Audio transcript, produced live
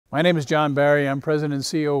My name is John Barry. I'm President and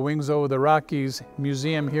CEO of Wings Over the Rockies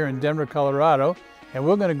Museum here in Denver, Colorado. And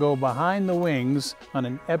we're going to go behind the wings on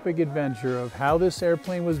an epic adventure of how this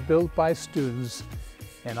airplane was built by students,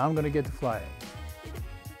 and I'm going to get to fly it.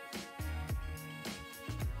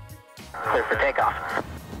 Clear for takeoff.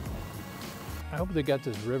 I hope they got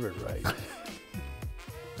this rivet right.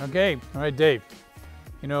 Okay, all right, Dave.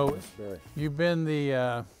 You know, you've been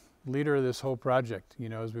the leader of this whole project, you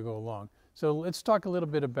know, as we go along. So let's talk a little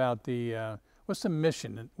bit about the, what's the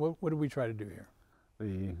mission and what do we try to do here?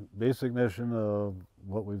 The basic mission of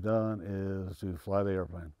what we've done is to fly the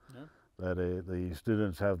airplane that the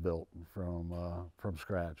students have built from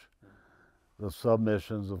scratch. The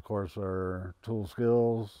submissions, of course, are tool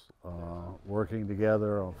skills, working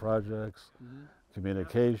together on projects,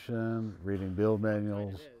 communication, reading build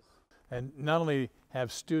manuals. And not only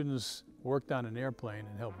have students worked on an airplane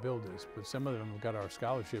and helped build this, but some of them have got our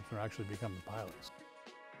scholarships and are actually becoming pilots.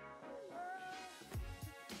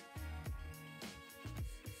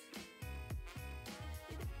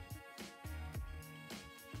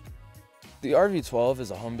 The RV-12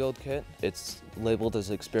 is a home build kit. It's labeled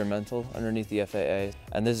as experimental underneath the FAA,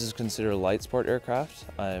 and this is considered a light sport aircraft,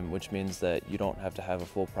 which means that you don't have to have a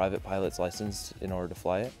full private pilot's license in order to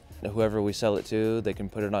fly it. Whoever we sell it to, they can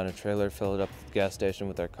put it on a trailer, fill it up at the gas station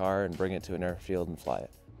with their car, and bring it to an airfield and fly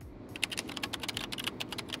it.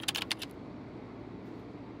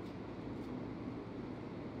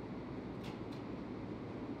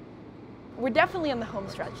 We're definitely on the home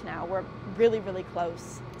stretch now. We're really, really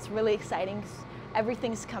close. It's really exciting.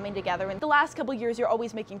 Everything's coming together. And the last couple years, you're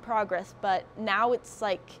always making progress, but now it's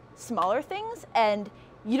like smaller things and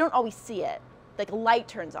you don't always see it. Like a light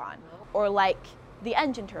turns on or like the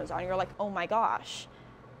engine turns on. You're like, oh my gosh,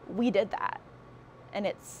 we did that. And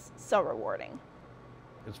it's so rewarding.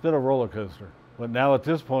 It's been a roller coaster, but now at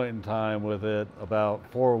this point in time, with it about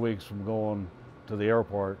 4 weeks from going to the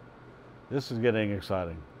airport, this is getting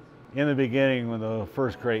exciting. In the beginning, when the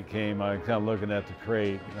first crate came, I was kind of looking at the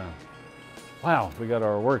crate, you know, wow, we got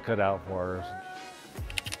our work cut out for us.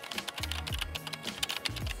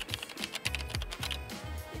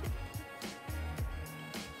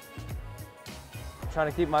 Trying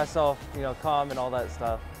to keep myself, you know, calm and all that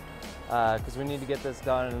stuff, because we need to get this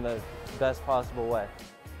done in the best possible way.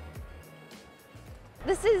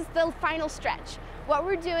 This is the final stretch. What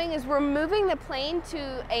we're doing is we're moving the plane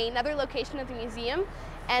to another location at the museum,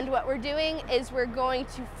 and what we're doing is we're going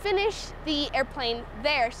to finish the airplane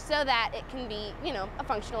there so that it can be, you know, a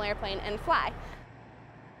functional airplane and fly.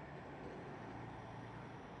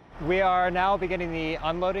 We are now beginning the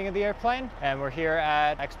unloading of the airplane, and we're here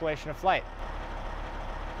at exploration of flight.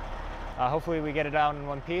 Hopefully we get it out in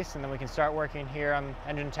one piece, and then we can start working here on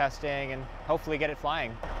engine testing and hopefully get it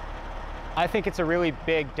flying. I think it's a really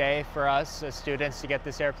big day for us as students to get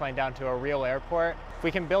this airplane down to a real airport. If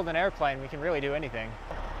we can build an airplane, we can really do anything.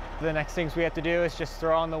 The next things we have to do is just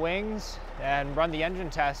throw on the wings and run the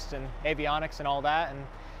engine test and avionics and all that, and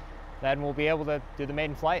then we'll be able to do the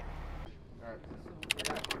maiden flight.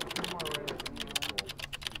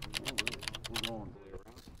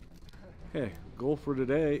 Okay, goal for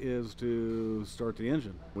today is to start the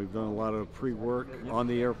engine. We've done a lot of pre-work on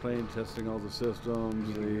the airplane, testing all the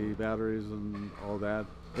systems, the batteries and all that.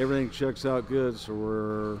 Everything checks out good, so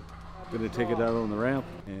we're going to take it out on the ramp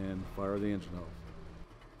and fire the engine off.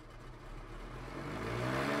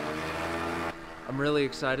 I'm really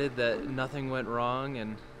excited that nothing went wrong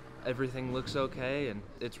and everything looks okay, and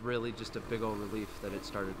it's really just a big old relief that it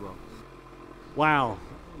started well. Wow,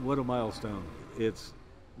 what a milestone. It's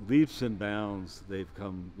leaps and bounds they've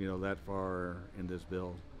come, you know, that far in this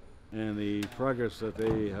build. And the progress that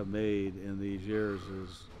they have made in these years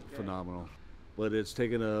is phenomenal. But it's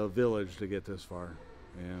taken a village to get this far,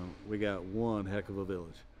 and we got one heck of a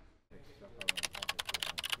village.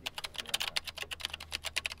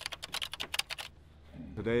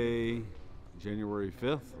 Today, January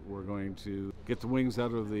 5th, we're going to get the wings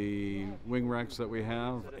out of the wing racks that we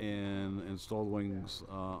have and install the wings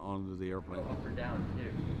onto the airplane.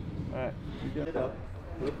 All right.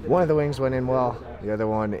 One of the wings went in well, the other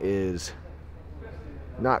one is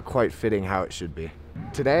not quite fitting how it should be.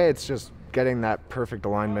 Today it's just getting that perfect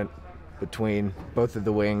alignment between both of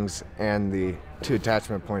the wings and the two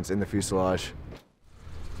attachment points in the fuselage.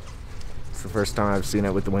 It's the first time I've seen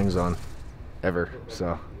it with the wings on, ever,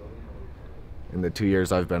 so, in the 2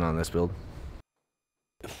 years I've been on this build.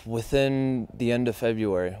 Within the end of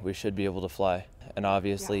February, we should be able to fly. And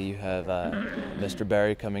obviously you have Mr.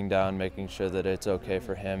 Barry coming down, making sure that it's okay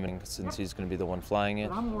for him, and since he's going to be the one flying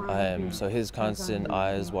it. So his constant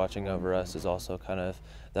eyes watching over us is also kind of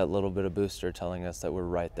that little bit of booster telling us that we're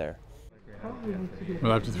right there.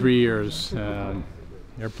 Well, after 3 years,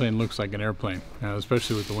 airplane looks like an airplane,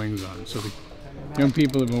 especially with the wings on it. So the young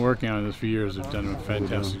people who have been working on this for years have done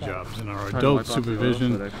fantastic jobs. And our adult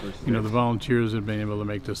supervision, you know, the volunteers have been able to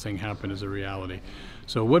make this thing happen as a reality.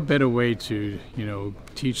 So what better way to, you know,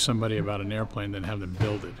 teach somebody about an airplane than have them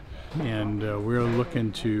build it? And we're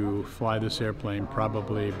looking to fly this airplane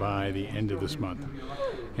probably by the end of this month.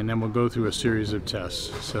 And then we'll go through a series of tests.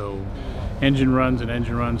 So engine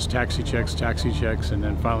runs, taxi checks, and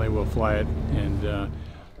then finally we'll fly it and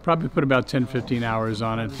probably put about 10-15 hours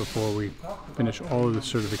on it before we finish all of the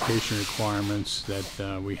certification requirements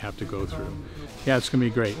that we have to go through. Yeah, it's going to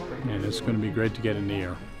be great, and it's going to be great to get in the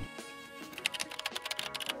air.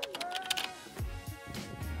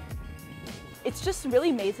 It's just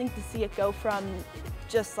really amazing to see it go from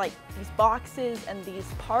just like these boxes and these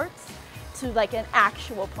parts to like an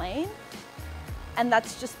actual plane. And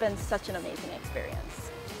that's just been such an amazing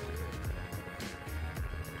experience.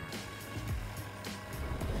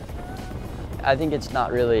 I think it's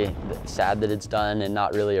not really sad that it's done and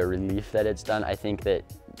not really a relief that it's done. I think that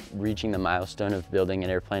reaching the milestone of building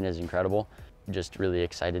an airplane is incredible. Just really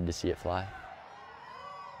excited to see it fly.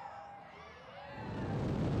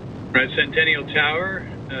 We're at Centennial Tower,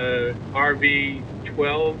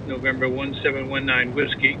 RV-12, November 1719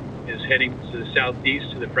 Whiskey, is heading to the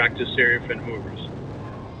southeast to the practice area for movers.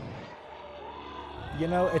 You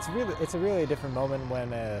know, it's a really different moment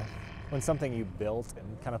when something you built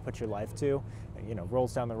and kind of put your life to, you know,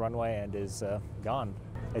 rolls down the runway and is gone.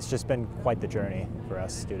 It's just been quite the journey for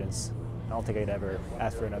us students. I don't think I'd ever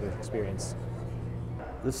ask for another experience.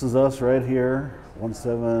 This is us right here,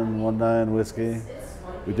 1719 Whiskey.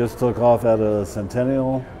 We just took off out of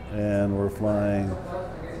Centennial and we're flying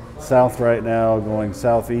south right now, going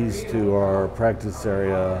southeast to our practice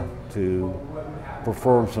area to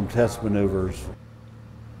perform some test maneuvers.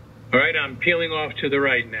 All right, I'm peeling off to the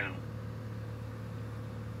right now.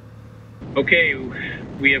 Okay,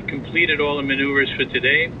 we have completed all the maneuvers for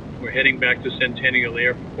today. We're heading back to Centennial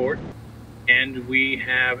Airport, and we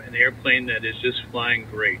have an airplane that is just flying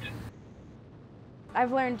great.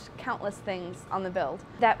 I've learned countless things on the build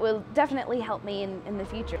that will definitely help me in the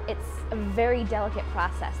future. It's a very delicate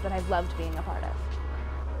process that I've loved being a part of.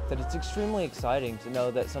 That it's extremely exciting to know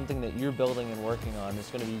that something that you're building and working on is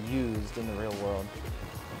going to be used in the real world.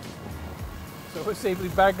 So we're safely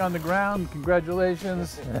back on the ground.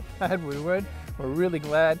 Congratulations, Woodward. We're really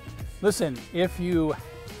glad. Listen, if you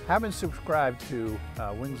haven't subscribed to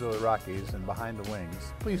Wings of the Rockies and Behind the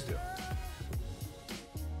Wings, please do.